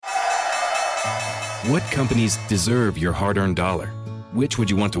What companies deserve your hard-earned dollar? Which would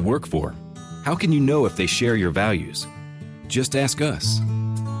you want to work for? How can you know if they share your values? Just ask us.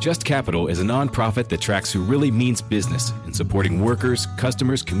 Just Capital is a nonprofit that tracks who really means business in supporting workers,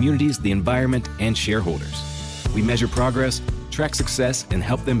 customers, communities, the environment, and shareholders. We measure progress, track success, and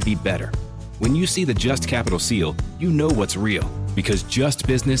help them be better. When you see the Just Capital seal, you know what's real, because just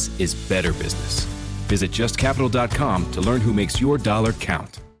business is better business. Visit justcapital.com to learn who makes your dollar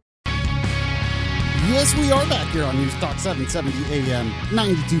count. Yes, we are back here on News Talk 770 AM,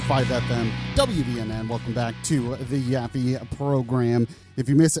 92.5 FM, WVNN. Welcome back to the Yaffe program. If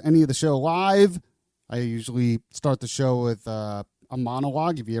you miss any of the show live, I usually start the show with a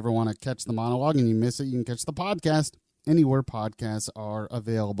monologue. If you ever want to catch the monologue and you miss it, you can catch the podcast anywhere podcasts are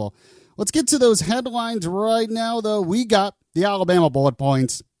available. Let's get to those headlines right now, though. We got the Alabama bullet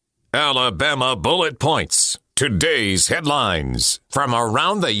points. Alabama bullet points. Today's headlines from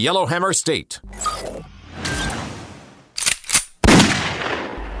around the Yellowhammer State.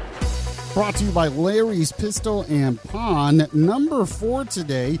 Brought to you by Larry's Pistol and Pawn. Number 4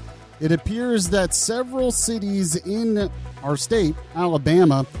 today. It appears that several cities in our state,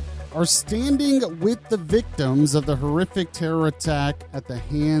 Alabama, are standing with the victims of the horrific terror attack at the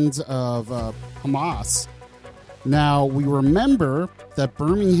hands of Hamas. Now, we remember that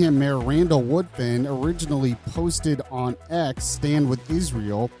Birmingham Mayor Randall Woodfin originally posted on X, "Stand with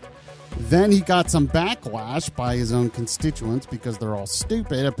Israel." Then he got some backlash by his own constituents because they're all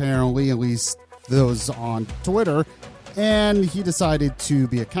stupid, apparently, at least those on Twitter. And he decided to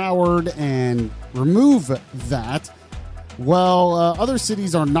be a coward and remove that. Well, other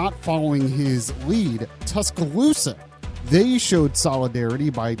cities are not following his lead. Tuscaloosa, they showed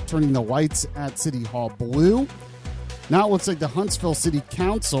solidarity by turning the lights at City Hall blue. Now it looks like the Huntsville City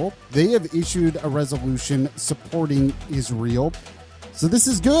Council, they have issued a resolution supporting Israel. So this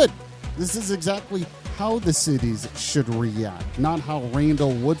is good. This is exactly how the cities should react, not how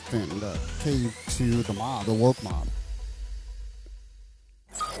Randall Woodfin caved to the mob, the woke mob.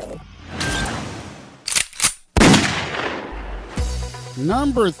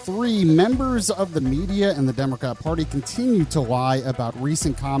 Number 3, members of the media and the Democrat Party continue to lie about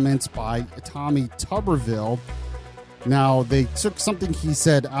recent comments by Tommy Tuberville. Now, they took something he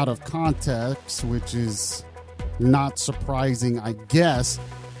said out of context, which is not surprising, I guess.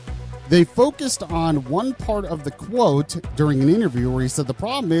 They focused on one part of the quote during an interview where he said, the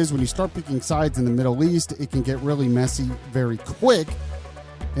problem is when you start picking sides in the Middle East, it can get really messy very quick.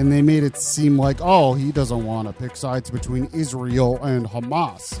 And they made it seem like, oh, he doesn't want to pick sides between Israel and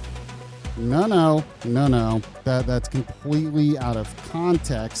Hamas. No. That's completely out of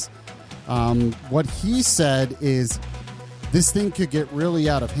context. What he said is this thing could get really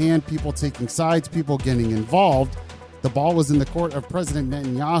out of hand, people taking sides, people getting involved. The ball was in the court of President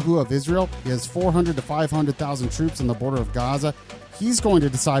Netanyahu of Israel. He has 400 to 500,000 troops on the border of Gaza. He's going to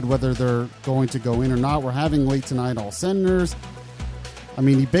decide whether they're going to go in or not. We're having late tonight all senators. I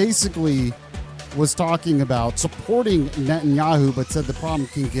mean, he basically was talking about supporting Netanyahu, but said the problem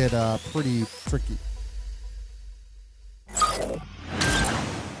can get pretty tricky.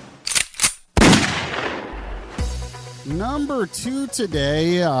 Number 2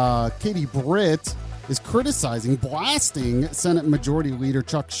 today, Katie Britt is criticizing, blasting Senate Majority Leader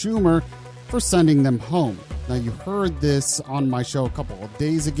Chuck Schumer for sending them home. Now, you heard this on my show a couple of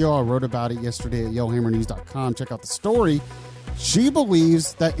days ago. I wrote about it yesterday at YellowhammerNews.com. Check out the story. She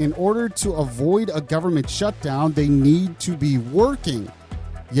believes that in order to avoid a government shutdown, they need to be working.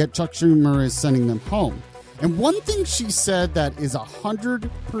 Yet Chuck Schumer is sending them home. And one thing she said that is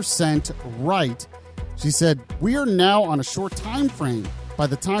 100% right, she said, we are now on a short time frame. By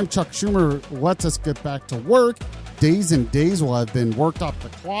the time Chuck Schumer lets us get back to work, days and days will have been worked off the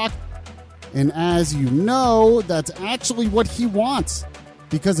clock. And as you know, that's actually what he wants.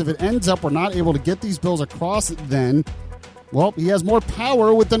 Because if it ends up we're not able to get these bills across, then, well, he has more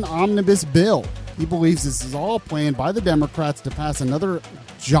power with an omnibus bill. He believes this is all planned by the Democrats to pass another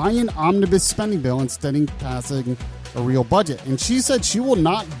giant omnibus spending bill instead of passing a real budget. And she said she will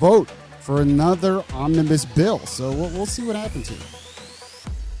not vote for another omnibus bill. So we'll see what happens here.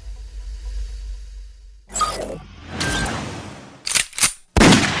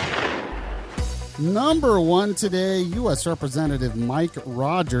 Number 1 today, U.S. Representative Mike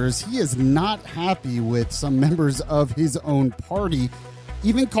Rogers. He is not happy with some members of his own party,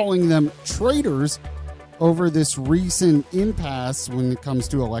 even calling them traitors over this recent impasse when it comes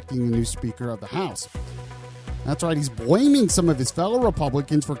to electing the new Speaker of the House. That's right, he's blaming some of his fellow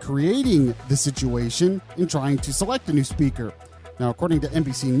Republicans for creating the situation and trying to select a new Speaker. Now, according to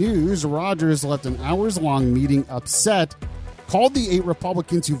NBC News, Rogers left an hours-long meeting upset, called the 8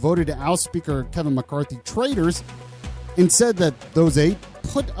 Republicans who voted to oust Speaker Kevin McCarthy traitors and said that those 8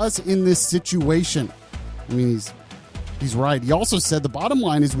 put us in this situation. I mean, he's right. He also said the bottom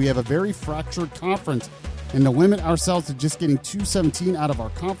line is we have a very fractured conference, and to limit ourselves to just getting 217 out of our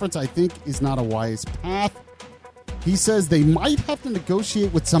conference, I think, is not a wise path. He says they might have to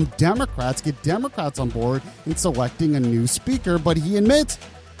negotiate with some Democrats, get Democrats on board in selecting a new speaker, but he admits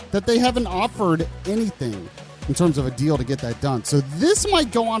that they haven't offered anything in terms of a deal to get that done. So this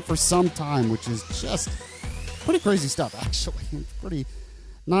might go on for some time, which is just pretty crazy stuff, actually. It's pretty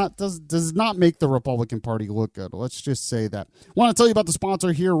does not make the Republican Party look good. Let's just say that. I want to tell you about the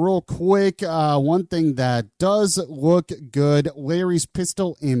sponsor here real quick. One thing that does look good, Larry's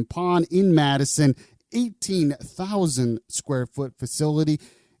Pistol and Pawn in Madison, 18,000 square foot facility.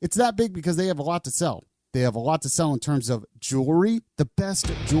 It's that big because they have a lot to sell. They have a lot to sell in terms of jewelry, the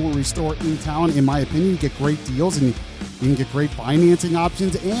best jewelry store in town, in my opinion. You get great deals and you can get great financing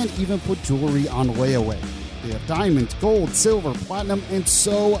options and even put jewelry on layaway. They have diamonds, gold, silver, platinum, and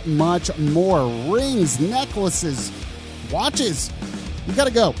so much more. Rings, necklaces, watches. You got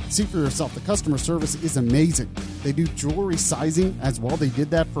to go. See for yourself. The customer service is amazing. They do jewelry sizing as well. They did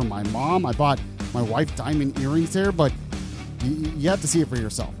that for my mom. I bought my wife diamond earrings there, but you have to see it for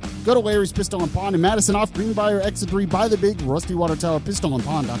yourself. Go to Larry's Pistol and Pawn in Madison off Greenbrier Exit 3 by the big Rusty Water Tower,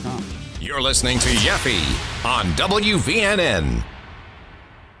 pistolandpawn.com. You're listening to Yeffy on WVNN.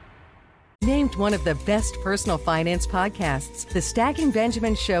 Named one of the best personal finance podcasts, the Stacking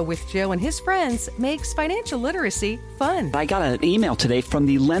Benjamin Show with Joe and his friends makes financial literacy fun. I got an email today from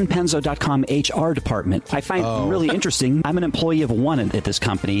the lenpenzo.com HR department. I find it really interesting. I'm an employee of one at this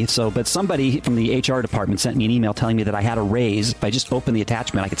company, but somebody from the HR department sent me an email telling me that I had a raise. If I just opened the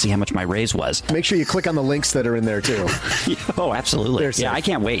attachment, I could see how much my raise was. Make sure you click on the links that are in there, too. Oh, absolutely. Yeah, I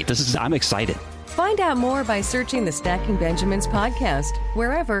can't wait. I'm excited. Find out more by searching the Stacking Benjamins podcast,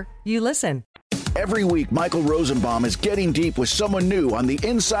 wherever you listen. Every week, Michael Rosenbaum is getting deep with someone new on the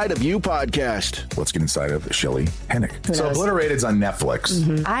Inside of You podcast. Let's get inside of Shelly Hennick. So Obliterated's on Netflix.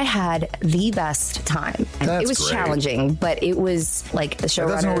 Mm-hmm. I had the best time. That's it was great. Challenging, but it was like the showrunners.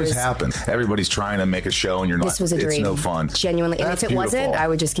 That doesn't always happen. Everybody's trying to make a show and you're not. This was a dream. It's no fun. Genuinely. And That's if it wasn't, beautiful. I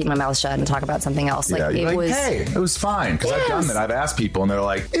would just keep my mouth shut and talk about something else. Yeah, Hey, it was fine. Because I've done that. I've asked people and they're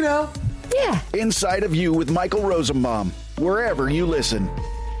like, Yeah. Inside of You with Michael Rosenbaum, wherever you listen.